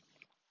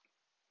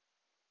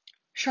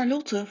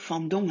Charlotte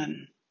van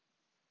Dongen.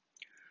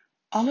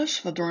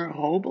 Alles wat door een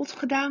robot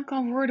gedaan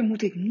kan worden,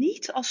 moet ik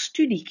niet als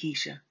studie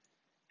kiezen.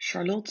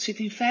 Charlotte zit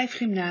in 5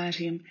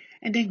 gymnasium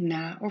en denkt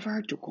na over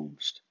haar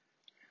toekomst.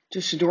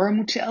 Tussendoor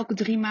moet ze elke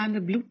 3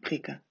 maanden bloed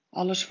prikken.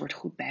 Alles wordt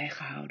goed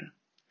bijgehouden.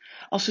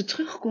 Als ze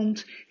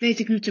terugkomt, weet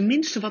ik nu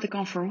tenminste wat ik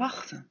kan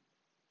verwachten.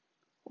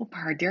 Op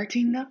haar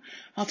 13e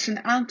had ze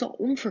een aantal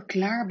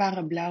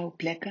onverklaarbare blauwe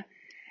plekken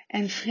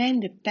en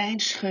vreemde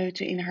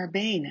pijnscheuten in haar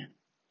benen.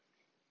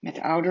 Met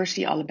ouders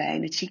die allebei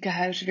in het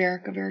ziekenhuis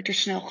werken, werd er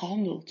snel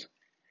gehandeld.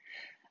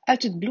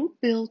 Uit het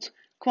bloedbeeld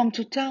kwam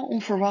totaal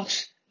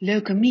onverwachts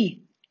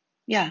leukemie.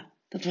 Ja,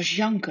 dat was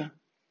janken.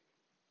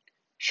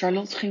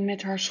 Charlotte ging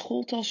met haar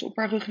schooltas op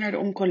haar rug naar de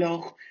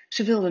oncoloog.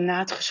 Ze wilde na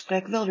het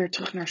gesprek wel weer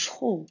terug naar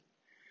school.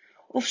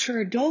 Of ze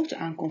er dood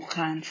aan kon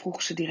gaan,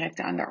 vroeg ze direct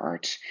aan de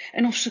arts,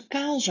 en of ze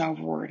kaal zou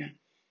worden.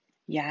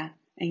 Ja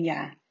en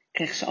ja,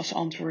 kreeg ze als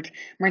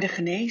antwoord, maar de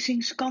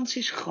genezingskans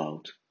is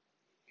groot.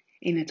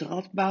 In het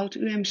Radboud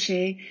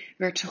UMC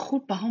werd ze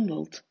goed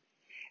behandeld.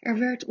 Er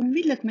werd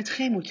onmiddellijk met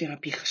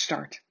chemotherapie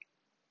gestart.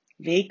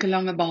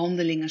 Wekenlange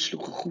behandelingen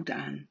sloegen goed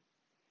aan.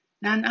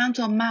 Na een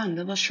aantal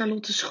maanden was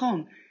Charlotte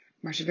schoon,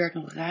 maar ze werd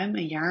nog ruim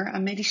een jaar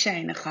aan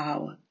medicijnen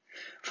gehouden.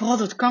 Vooral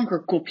dat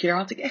kankerkopje, daar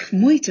had ik echt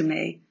moeite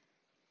mee.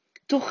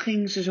 Toch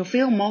ging ze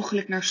zoveel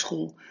mogelijk naar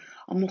school,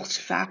 al mocht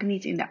ze vaak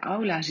niet in de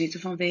aula zitten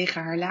vanwege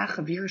haar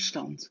lage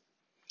weerstand.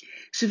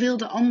 Ze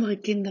wilde andere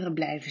kinderen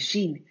blijven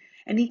zien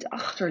en niet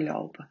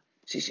achterlopen.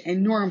 Ze is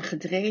enorm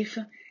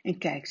gedreven en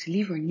kijkt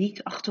liever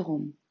niet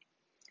achterom.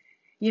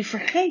 Je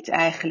vergeet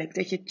eigenlijk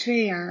dat je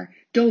 2 jaar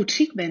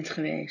doodziek bent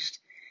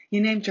geweest. Je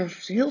neemt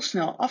er heel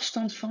snel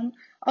afstand van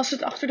als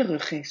het achter de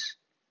rug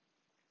is.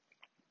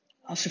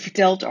 Als ze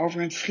vertelt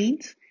over een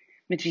vriend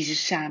met wie ze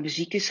samen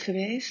ziek is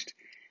geweest,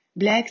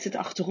 blijkt het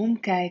achterom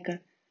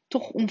kijken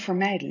toch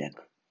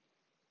onvermijdelijk.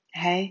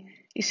 Hij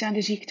is aan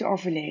de ziekte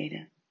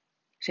overleden.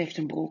 Ze heeft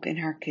een brok in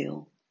haar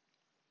keel.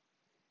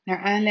 Naar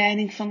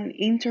aanleiding van een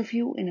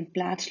interview in een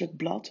plaatselijk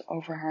blad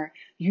over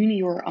haar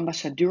junior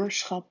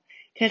ambassadeurschap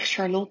kreeg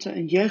Charlotte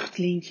een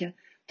jeugdlintje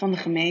van de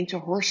gemeente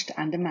Horst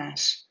aan de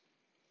Maas.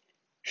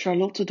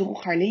 Charlotte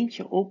droeg haar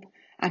lintje op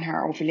aan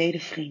haar overleden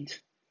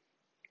vriend.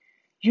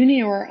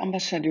 Junior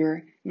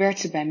ambassadeur werd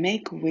ze bij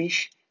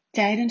Make-A-Wish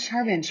tijdens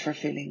haar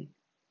wensvervulling.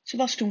 Ze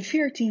was toen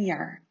 14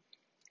 jaar.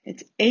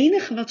 Het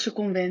enige wat ze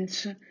kon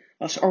wensen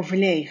was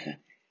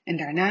overleven en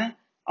daarna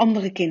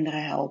andere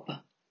kinderen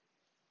helpen.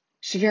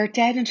 Ze werd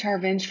tijdens haar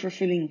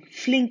wensvervulling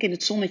flink in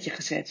het zonnetje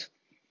gezet.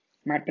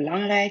 Maar het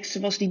belangrijkste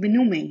was die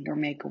benoeming door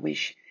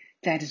Make-A-Wish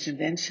tijdens een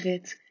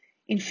wensrit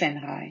in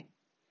Venray.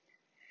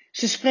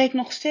 Ze spreekt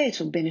nog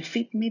steeds op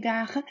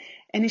benefietmiddagen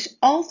en is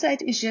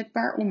altijd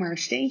inzetbaar om haar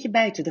steentje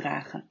bij te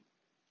dragen.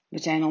 We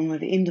zijn onder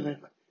de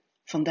indruk.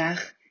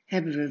 Vandaag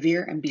hebben we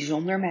weer een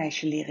bijzonder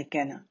meisje leren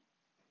kennen.